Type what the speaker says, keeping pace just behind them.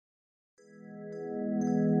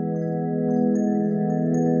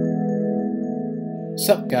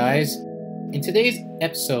Sup guys, in today's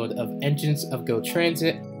episode of Engines of Go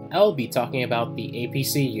Transit, I will be talking about the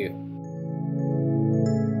APCU.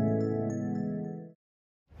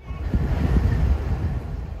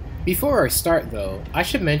 Before I start though, I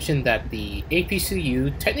should mention that the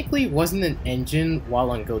APCU technically wasn't an engine while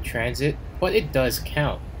on Go Transit, but it does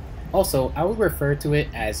count. Also, I will refer to it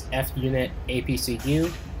as F-Unit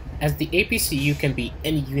APCU, as the APCU can be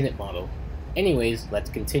any unit model. Anyways, let's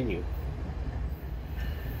continue.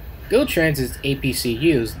 Go Transit's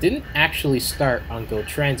APCUs didn't actually start on Go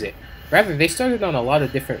Transit, rather they started on a lot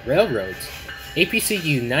of different railroads.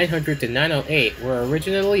 APCU 900 to 908 were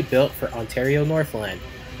originally built for Ontario Northland,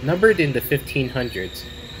 numbered in the 1500s,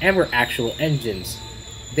 and were actual engines.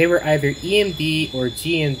 They were either EMD or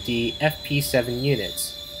GMD FP7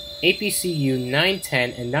 units. APCU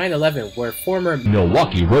 910 and 911 were former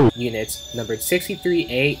Milwaukee Road units numbered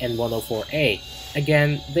 63A and 104A.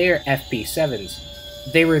 Again, they are FP7s.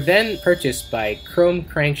 They were then purchased by Chrome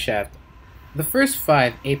Crankshaft. The first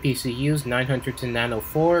 5 APCUs 900 to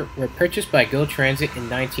 904 were purchased by Go Transit in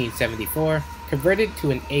 1974, converted to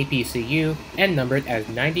an APCU, and numbered as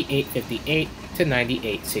 9858 to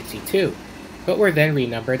 9862, but were then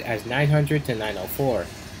renumbered as 900 to 904.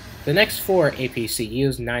 The next 4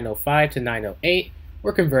 APCUs 905 to 908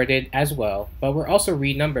 were converted as well, but were also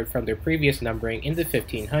renumbered from their previous numbering in the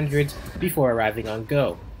 1500s before arriving on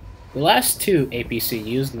Go. The last 2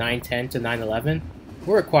 APCUs 910 to 911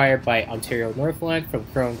 were acquired by Ontario Northland from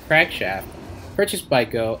Chrome Crankshaft, purchased by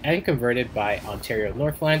Go and converted by Ontario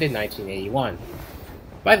Northland in 1981.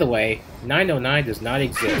 By the way, 909 does not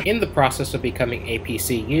exist. In the process of becoming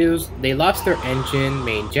APCUs, they lost their engine,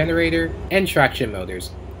 main generator, and traction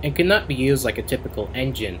motors, and could not be used like a typical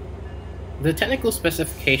engine. The technical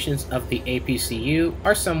specifications of the APCU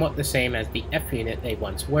are somewhat the same as the F-unit they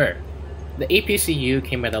once were. The APCU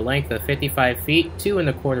came at a length of 55 feet 2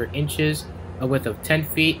 1/4 inches, a width of 10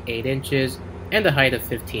 feet 8 inches, and a height of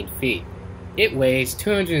 15 feet. It weighs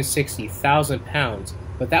 260,000 pounds,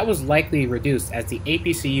 but that was likely reduced as the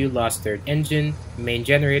APCU lost their engine, main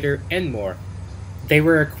generator, and more. They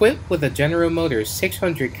were equipped with a General Motors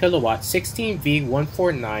 600 kilowatt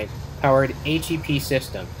 16V149 powered AGP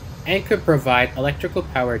system, and could provide electrical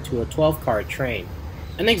power to a 12-car train.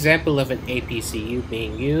 An example of an APCU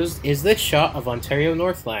being used is this shot of Ontario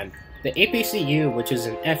Northland. The APCU, which is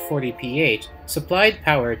an F40PH, supplied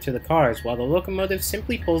power to the cars while the locomotive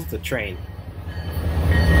simply pulls the train.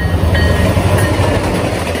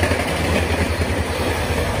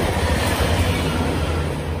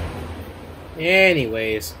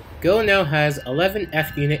 Anyways, Go now has 11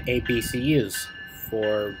 F-unit APCUs.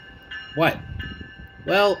 For what?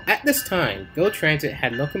 Well, at this time, Go Transit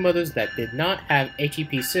had locomotives that did not have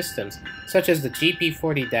HEP systems, such as the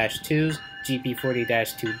GP40-2s,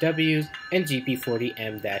 GP40-2Ws, and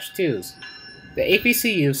GP40M-2s. The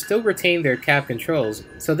APCUs still retained their cab controls,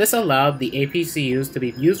 so this allowed the APCUs to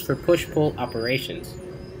be used for push-pull operations.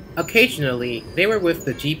 Occasionally, they were with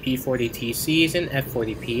the GP40TCs and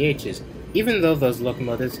F40PHs, even though those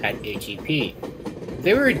locomotives had HEP.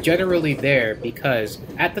 They were generally there because,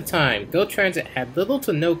 at the time, Go Transit had little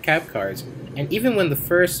to no cab cars, and even when the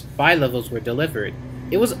first bi-levels were delivered,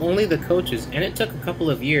 it was only the coaches, and it took a couple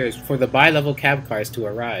of years for the bi-level cab cars to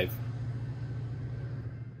arrive.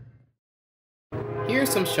 Here are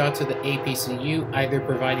some shots of the APCU either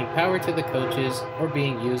providing power to the coaches or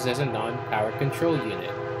being used as a non-power control unit.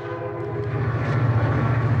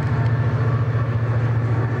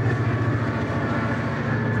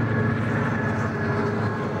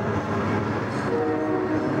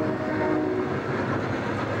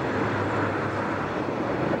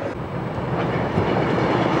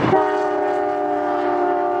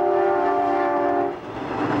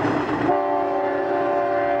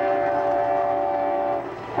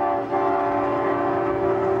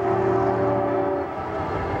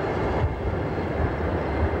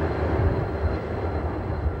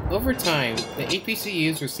 Over time, the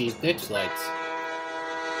APCUs received ditch lights.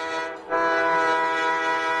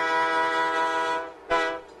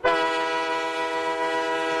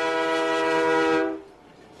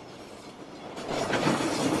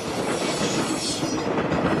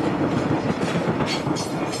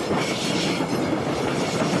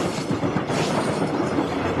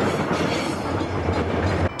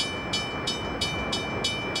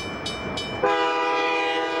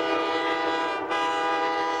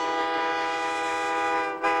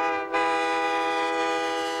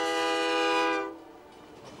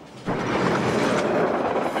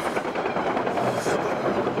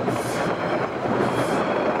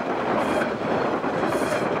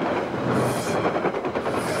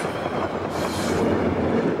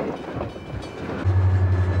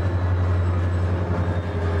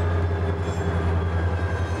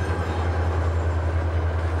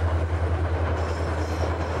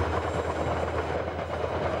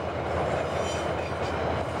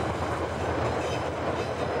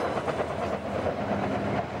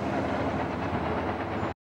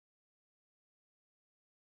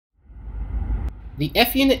 The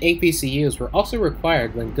F-unit APCUs were also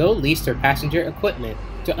required when GO leased their passenger equipment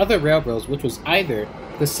to other railroads, which was either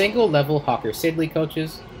the single-level Hawker-Siddeley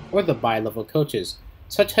coaches or the bi-level coaches,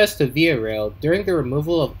 such as the Via Rail during the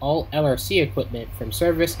removal of all LRC equipment from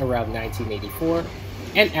service around 1984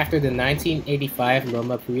 and after the 1985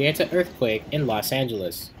 Loma Prieta earthquake in Los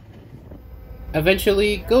Angeles.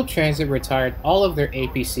 Eventually, GO Transit retired all of their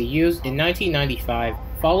APCUs in 1995,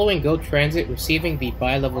 following GO Transit receiving the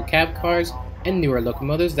bi-level cab cars and newer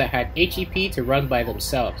locomotives that had HEP to run by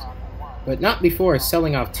themselves, but not before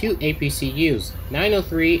selling off two APCUs,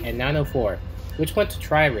 903 and 904, which went to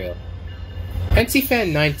Tri-Rail.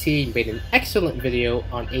 PensiFan19 made an excellent video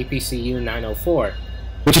on APCU 904,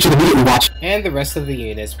 which you should immediately watch, and the rest of the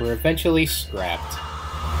units were eventually scrapped.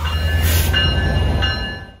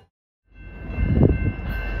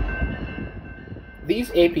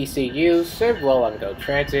 These APCUs served well on GO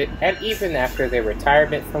Transit, and even after their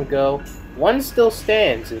retirement from GO, one still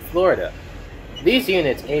stands in Florida. These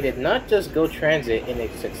units aided not just GO Transit in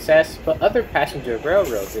its success, but other passenger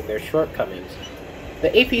railroads in their shortcomings. The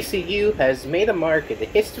APCU has made a mark in the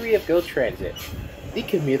history of GO Transit, the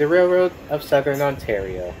commuter railroad of Southern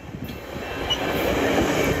Ontario.